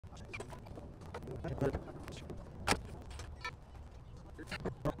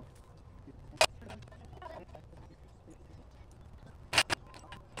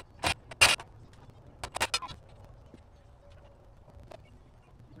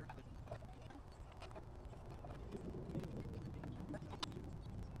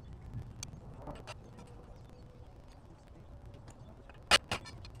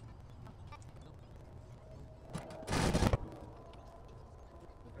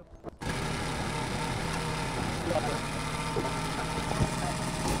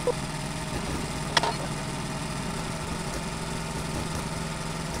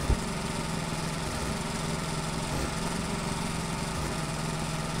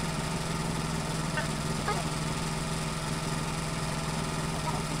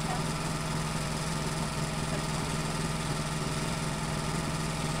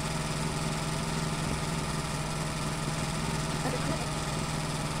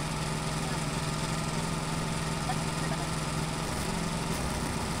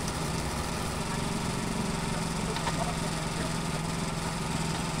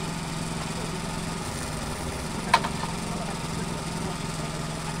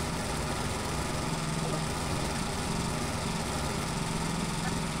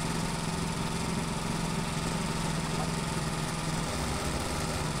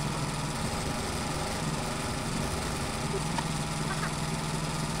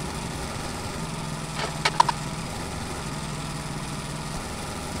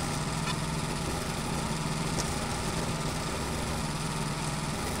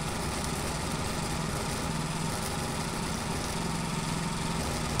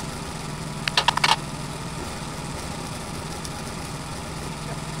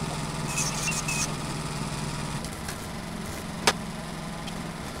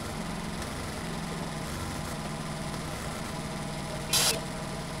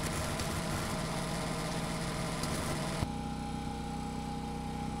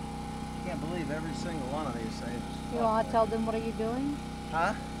Believe every single one of these things. You want to tell them what are you doing?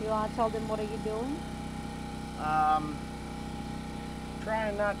 Huh? You want to tell them what are you doing?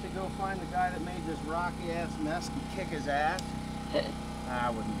 Trying not to go find the guy that made this rocky ass mess and kick his ass. I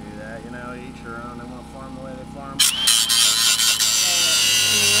wouldn't do that, you know, each your own. They want to farm the way they farm.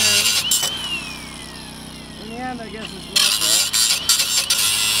 In the end, I guess it's my fault.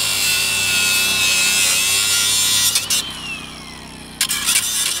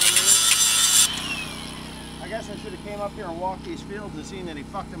 I guess I should have came up here and walked these fields and seen that he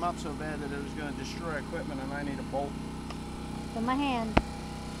fucked them up so bad that it was going to destroy equipment and I need a bolt. In my hand.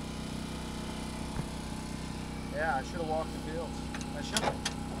 Yeah, I should have walked the fields. I should have.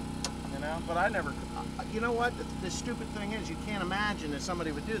 You know, but I never, you know what? The stupid thing is you can't imagine that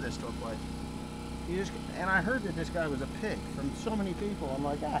somebody would do this to a place. You just, and I heard that this guy was a pig from so many people. I'm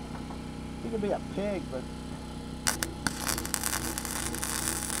like, ah, he could be a pig, but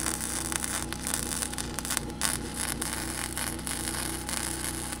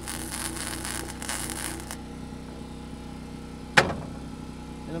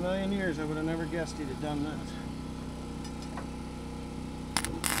in a million years, I would have never guessed he'd have done that.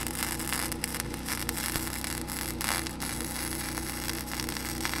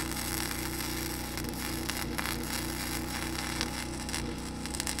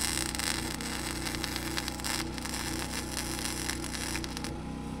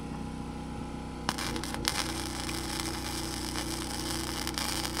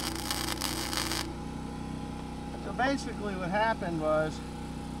 So basically what happened was,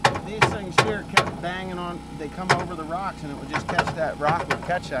 these things here kept banging on, they come over the rocks and it would just catch that, rock would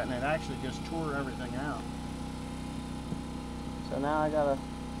catch that and it actually just tore everything out. So now I gotta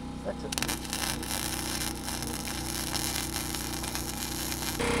fix it.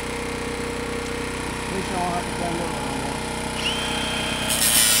 At least I don't have to bend over anymore.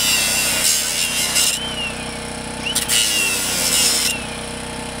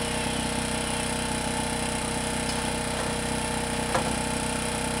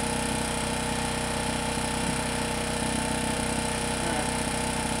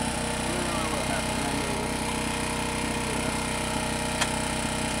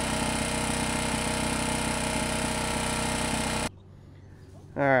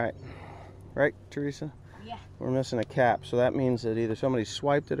 Alright, right Teresa? Yeah. We're missing a cap, so that means that either somebody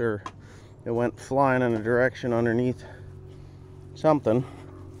swiped it or it went flying in a direction underneath something.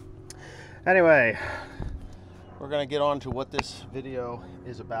 Anyway, we're going to get on to what this video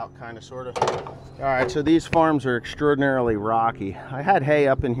is about, kind of, sort of. Alright, so these farms are extraordinarily rocky. I had hay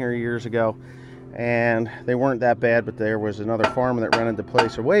up in here years ago, and they weren't that bad, but there was another farmer that rented the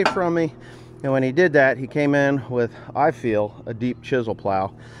place away from me. And when he did that, he came in with, I feel, a deep chisel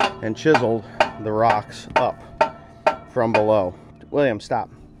plow and chiseled the rocks up from below. William, stop.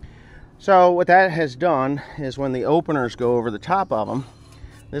 So what that has done is when the openers go over the top of them,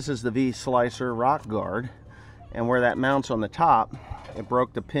 this is the V-Slicer rock guard, and where that mounts on the top, it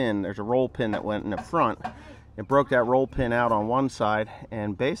broke the pin. There's a roll pin that went in the front. It broke that roll pin out on one side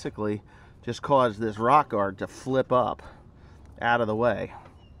and basically just caused this rock guard to flip up out of the way.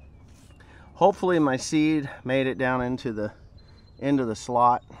 Hopefully my seed made it down into the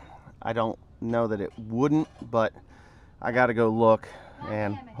slot. I don't know that it wouldn't, but I got to go look,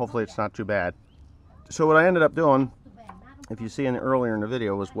 and hopefully it's not too bad. So what I ended up doing, if you see earlier in the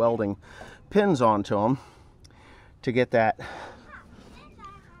video, was welding pins onto them to get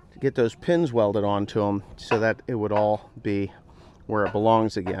those pins welded onto them so that it would all be where it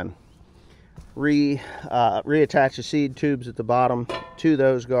belongs again. Reattach the seed tubes at the bottom to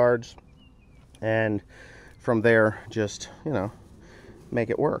those guards, and from there just, you know, make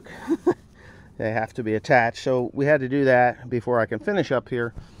it work. They have to be attached, so we had to do that before I can finish up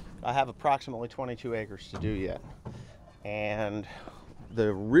here. I have approximately 22 acres to do yet, and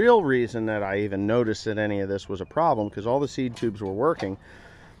the real reason that I even noticed that any of this was a problem, because all the seed tubes were working,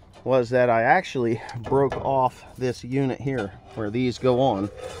 was that I actually broke off this unit here where these go on,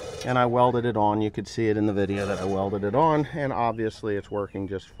 and I welded it on. You could see it in the video that I welded it on, and obviously it's working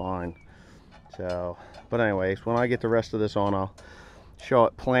just fine. So, but anyways, when I get the rest of this on, I'll show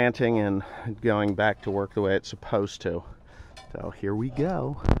it planting and going back to work the way it's supposed to. So here we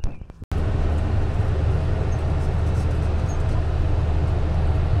go.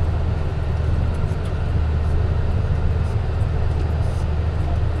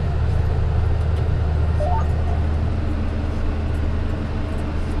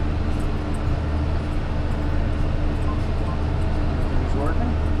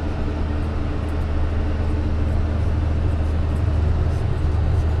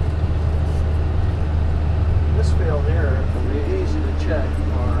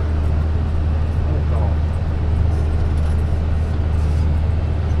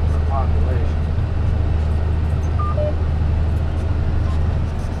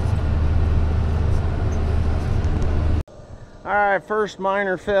 Alright, first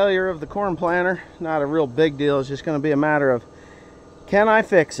minor failure of the corn planter. Not a real big deal, it's just going to be a matter of, can I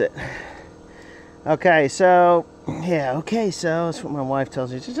fix it? Okay, so, yeah, okay, so, that's what my wife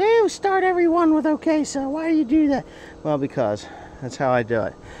tells me. She says, hey, start everyone with okay, so, why do you do that? Well, because that's how I do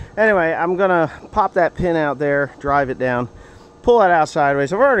it. Anyway, I'm going to pop that pin out there, drive it down, pull that out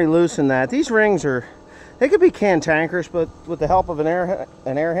sideways. I've already loosened that. These rings are, they could be cantankerous, but with the help of an air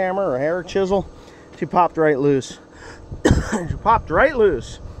hammer or a hair chisel, she popped right loose. She popped right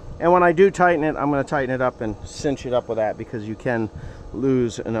loose. And when I do tighten it, I'm going to tighten it up and cinch it up with that, because you can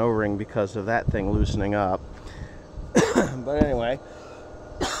lose an O-ring because of that thing loosening up. But anyway,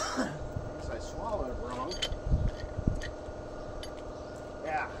 I swallowed wrong.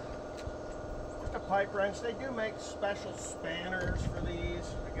 Yeah, just a pipe wrench. They do make special spanners for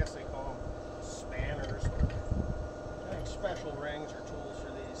these. I guess they call them spanners. They make special rings or tools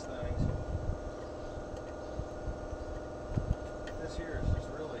for these things. This here is just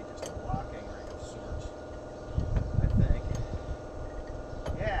really just a locking ring of sorts, I think.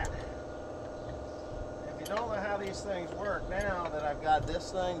 Yeah. If you don't know how these things work, now that I've got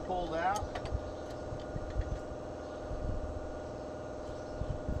this thing pulled out,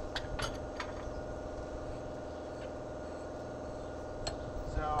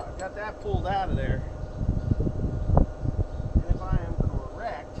 so I've got that pulled out of there. And if I am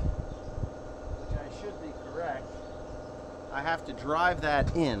correct, which I should be correct, I have to drive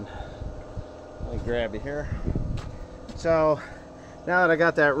that in. Let me grab you here. So now that I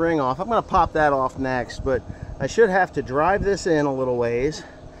got that ring off, I'm going to pop that off next, but I should have to drive this in a little ways,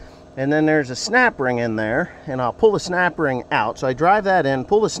 and then there's a snap ring in there, and I'll pull the snap ring out. So I drive that in,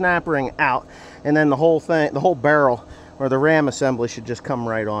 pull the snap ring out, and then the whole thing, the whole barrel or the ram assembly should just come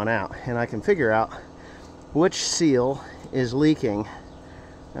right on out, and I can figure out which seal is leaking.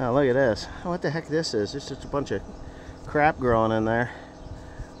 Oh, look at this. What the heck this is? It's just a bunch of crap growing in there.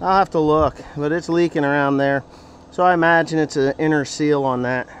 I'll have to look, but it's leaking around there. So I imagine it's an inner seal on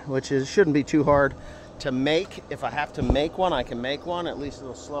that, which shouldn't be too hard to make. If I have to make one, I can make one. At least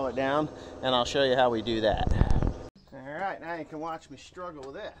it'll slow it down, and I'll show you how we do that. All right, now you can watch me struggle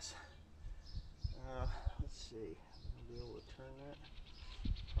with this. Let's see. I'll be able to turn that.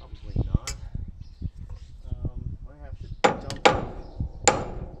 Probably not. I have to dump.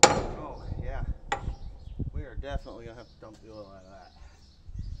 Oh yeah. We are definitely gonna have to dump the oil out of that.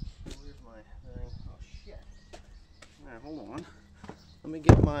 Where's my thing? Oh shit. Alright, hold on. Let me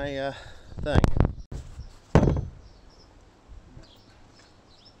get my thing.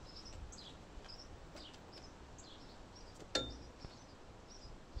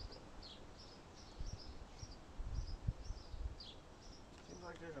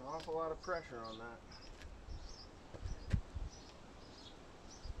 awful lot of pressure on that.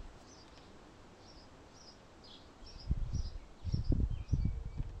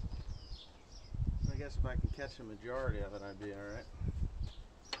 I guess if I can catch the majority of it, I'd be all right.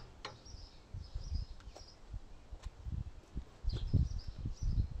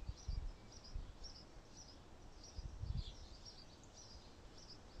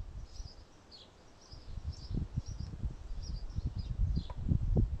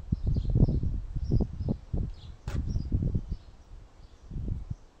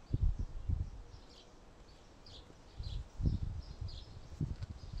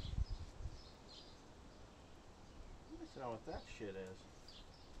 I don't know what that shit is.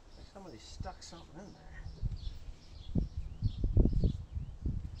 Like somebody stuck something in there.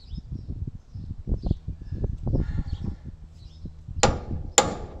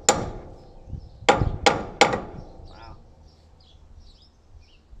 Wow.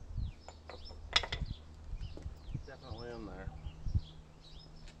 Definitely in there.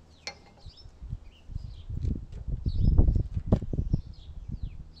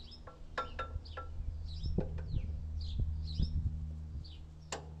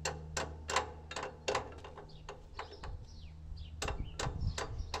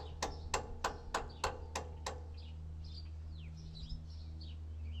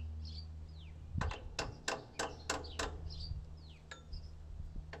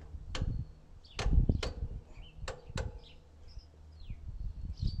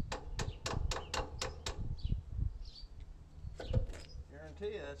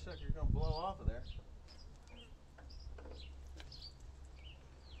 Guarantee you that sucker's gonna blow off of there.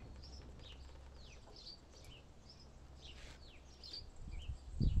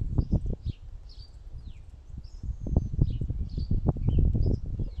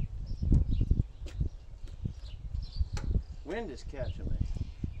 Wind is catching me.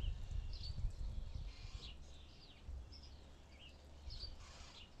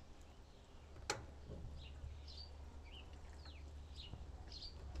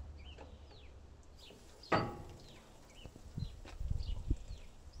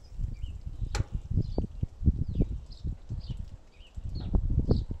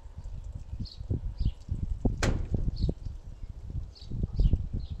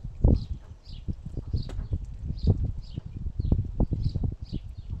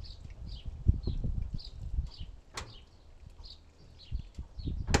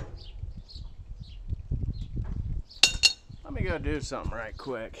 Let me go do something right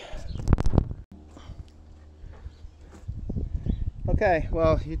quick. Okay,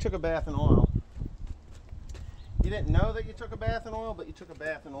 well, you took a bath in oil. You didn't know that you took a bath in oil, but you took a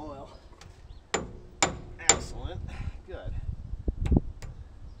bath in oil. Excellent. Good.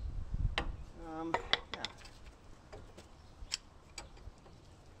 Yeah.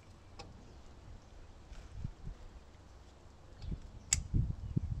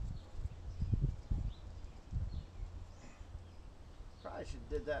 Probably should have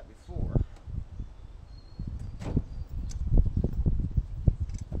did that before.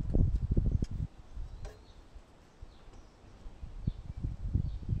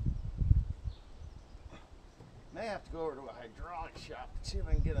 May have to go over to a hydraulic shop and see if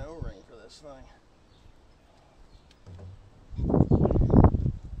I can get an O-ring for this thing.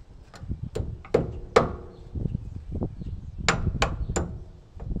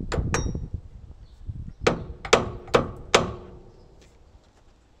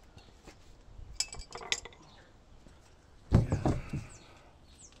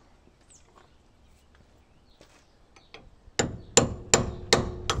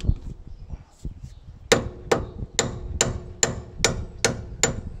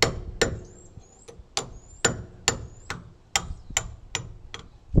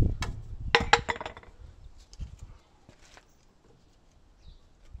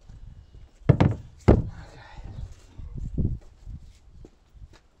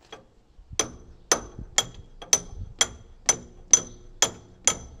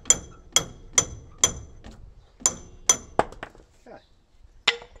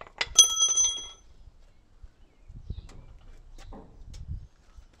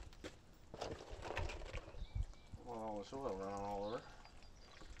 Oil running all over.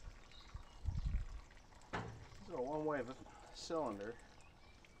 This is a one-way cylinder,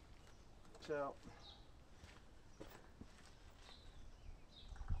 so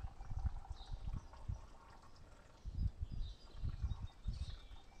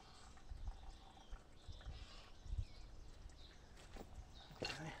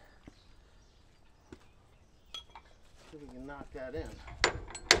okay. See if we can knock that in.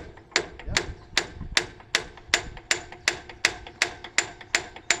 Yep.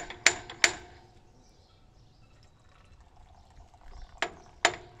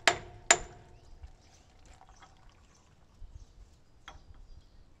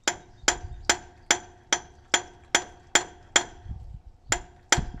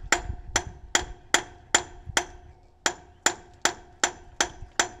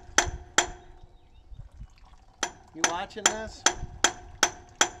 You watching this?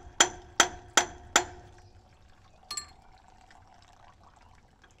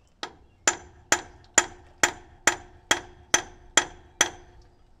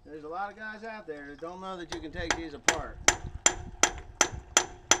 There's a lot of guys out there that don't know that you can take these apart.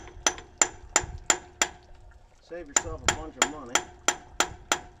 Save yourself a bunch of money.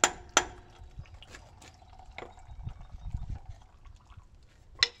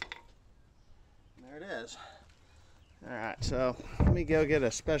 There it is. Alright, so let me go get a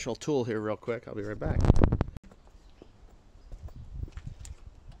special tool here real quick. I'll be right back. A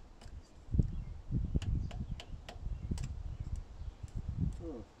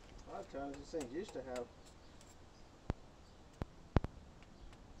lot of times these things used to have.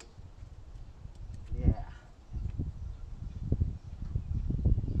 Yeah.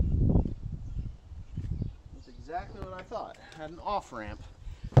 That's exactly what I thought. It had an off ramp.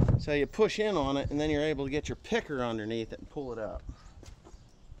 So you push in on it and then you're able to get your picker underneath it and pull it up.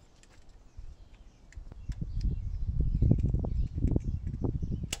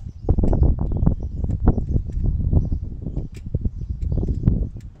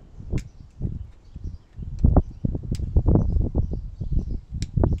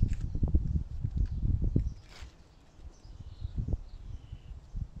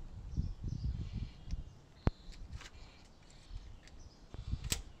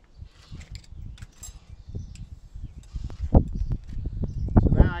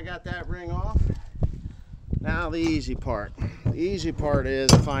 I got that ring off. Now the easy part. The easy part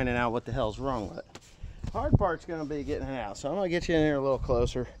is finding out what the hell's wrong with it. Hard part's going to be getting it out. So I'm going to get you in here a little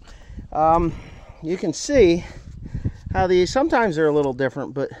closer. You can see how these, sometimes they're a little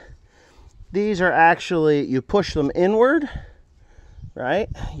different, but these are actually, you push them inward, right?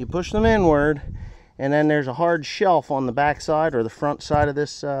 You push them inward, and then there's a hard shelf on the back side or the front side of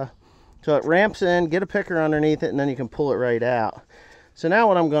this. So it ramps in, get a picker underneath it, and then you can pull it right out. So now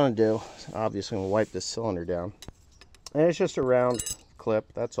what I'm going to do, obviously I'm going to wipe this cylinder down. And it's just a round clip,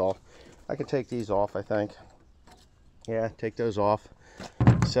 that's all. I can take these off, I think. Yeah, take those off,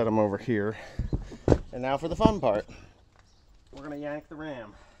 set them over here. And now for the fun part. We're going to yank the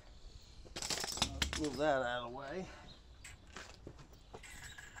ram. Let's move that out of the way.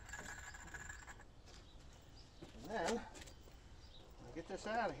 And then, when I get this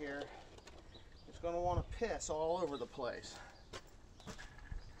out of here, it's going to want to piss all over the place.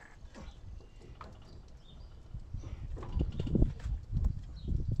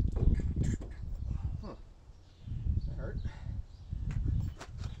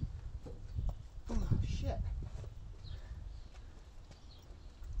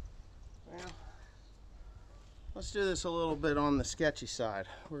 Let's do this a little bit on the sketchy side.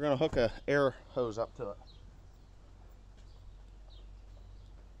 We're going to hook a air hose up to it.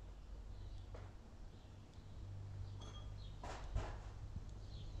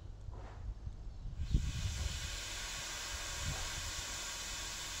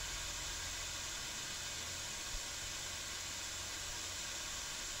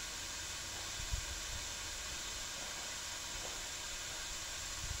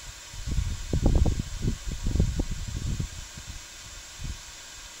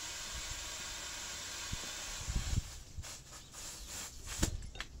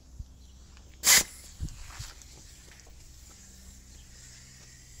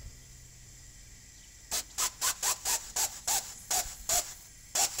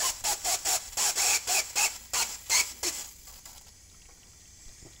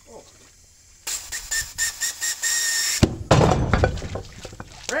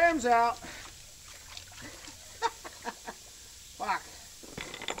 Ram's out. Fuck.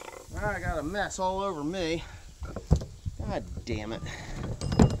 Now I got a mess all over me. God damn it.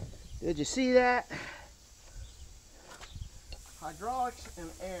 Did you see that? Hydraulics and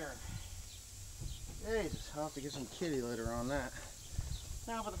air. Jesus, I'll have to get some kitty litter on that.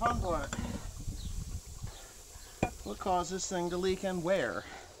 Now for the fun part. What caused this thing to leak and where?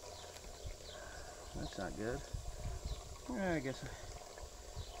 That's not good.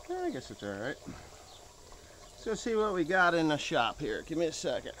 I guess it's alright. Let's go see what we got in the shop here. Give me a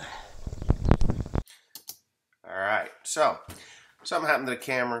second. Alright, so something happened to the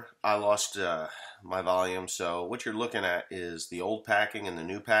camera. I lost my volume. So what you're looking at is the old packing and the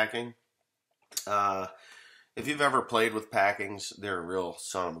new packing. If you've ever played with packings, they're a real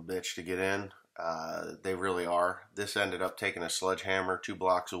son of a bitch to get in. They really are. This ended up taking a sledgehammer, 2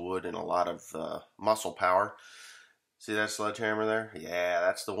 blocks of wood, and a lot of muscle power. See that sledgehammer there? Yeah,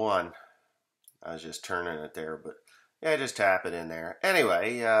 that's the one. I was just turning it there, but yeah, just tap it in there.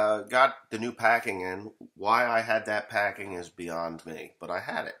 Anyway, got the new packing in. Why I had that packing is beyond me, but I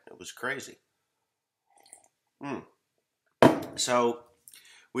had it. It was crazy. So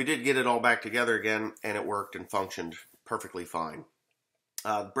we did get it all back together again, and it worked and functioned perfectly fine.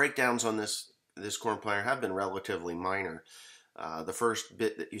 Breakdowns on this corn planter have been relatively minor. The first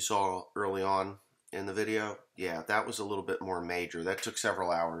bit that you saw early on in the video, yeah, that was a little bit more major. That took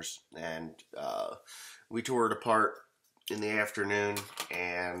several hours, and we tore it apart in the afternoon,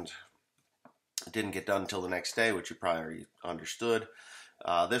 and it didn't get done until the next day, which you probably already understood.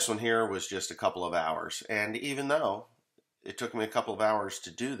 This one here was just a couple of hours, and even though it took me a couple of hours to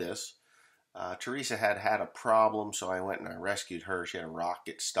do this, Teresa had a problem, so I went and I rescued her. She had a rock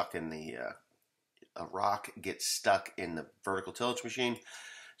get stuck in the vertical tillage machine,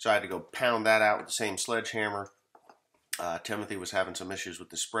 so I had to go pound that out with the same sledgehammer. Timothy was having some issues with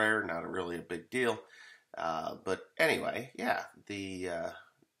the sprayer, not really a big deal, but anyway, yeah, the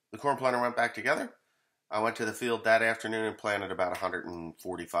corn planter went back together. I went to the field that afternoon and planted about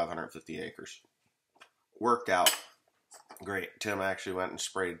 145, 150 acres. Worked out great. Tim actually went and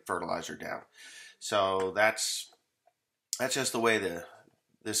sprayed fertilizer down. So that's just the way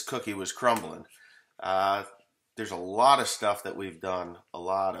this cookie was crumbling. There's a lot of stuff that we've done, a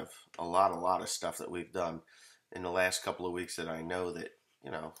lot of stuff that we've done in the last couple of weeks that I know that,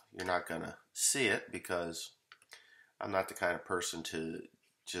 you know, you're not going to see it because I'm not the kind of person to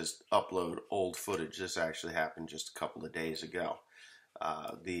just upload old footage. This actually happened just a couple of days ago.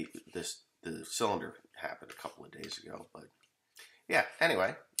 The cylinder happened a couple of days ago, but yeah,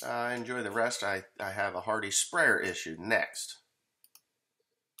 anyway, enjoy the rest. I have a Hardy sprayer issue next.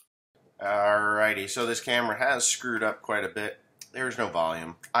 Alrighty, so this camera has screwed up quite a bit. There's no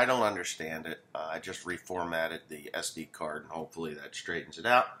volume. I don't understand it. I just reformatted the SD card, and hopefully that straightens it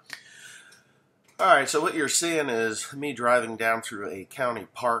out. Alright, so what you're seeing is me driving down through a county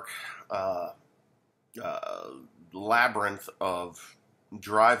park labyrinth of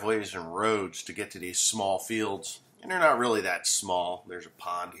driveways and roads to get to these small fields. And they're not really that small. There's a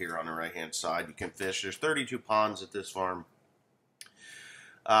pond here on the right-hand side. You can fish. There's 32 ponds at this farm.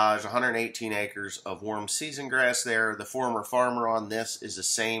 There's 118 acres of warm season grass there. The former farmer on this is the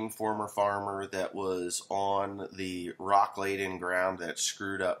same former farmer that was on the rock-laden ground that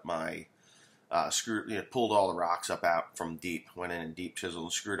screwed up my, pulled all the rocks up out from deep, went in and deep chiseled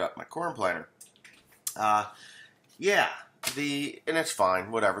and screwed up my corn planter. Yeah, and it's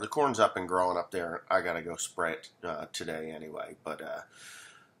fine, whatever. The corn's up and growing up there. I gotta go spray it today anyway. But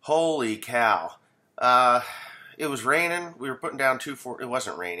holy cow! It was raining. We were putting down 2,4. It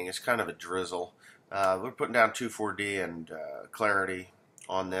wasn't raining. It's kind of a drizzle. We're putting down 2,4-D and Clarity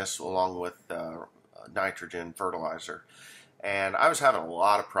on this, along with nitrogen fertilizer. And I was having a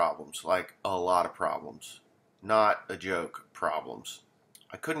lot of problems, like a lot of problems. Not a joke, problems.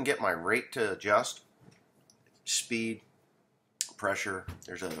 I couldn't get my rate to adjust. Speed, pressure.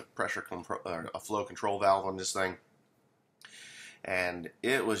 There's a a flow control valve on this thing. And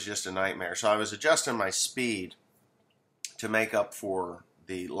it was just a nightmare. So I was adjusting my speed to make up for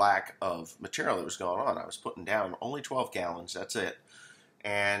the lack of material that was going on. I was putting down only 12 gallons, that's it.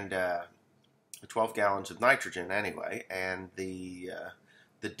 And 12 gallons of nitrogen anyway. And the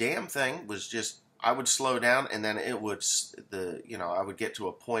damn thing was just, I would slow down and then it would, I would get to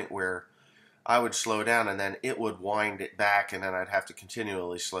a point where I would slow down and then it would wind it back, and then I'd have to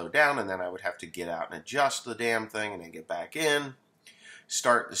continually slow down, and then I would have to get out and adjust the damn thing and then get back in,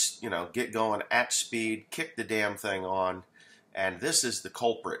 start to, get going at speed, kick the damn thing on. And this is the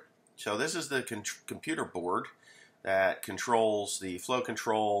culprit. So this is the computer board that controls the flow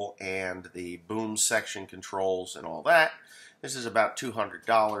control and the boom section controls and all that. This is about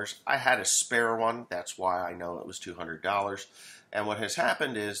 $200. I had a spare one. That's why I know it was $200. And what has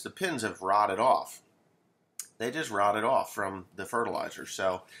happened is the pins have rotted off. They just rotted off from the fertilizer.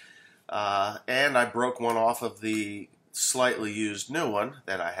 So, and I broke one off of the slightly used new one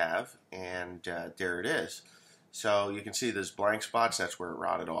that I have, and there it is. So you can see those blank spots. That's where it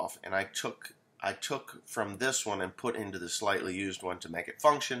rotted off. And I took from this one and put into the slightly used one to make it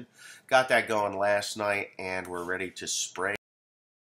function. Got that going last night, and we're ready to spray.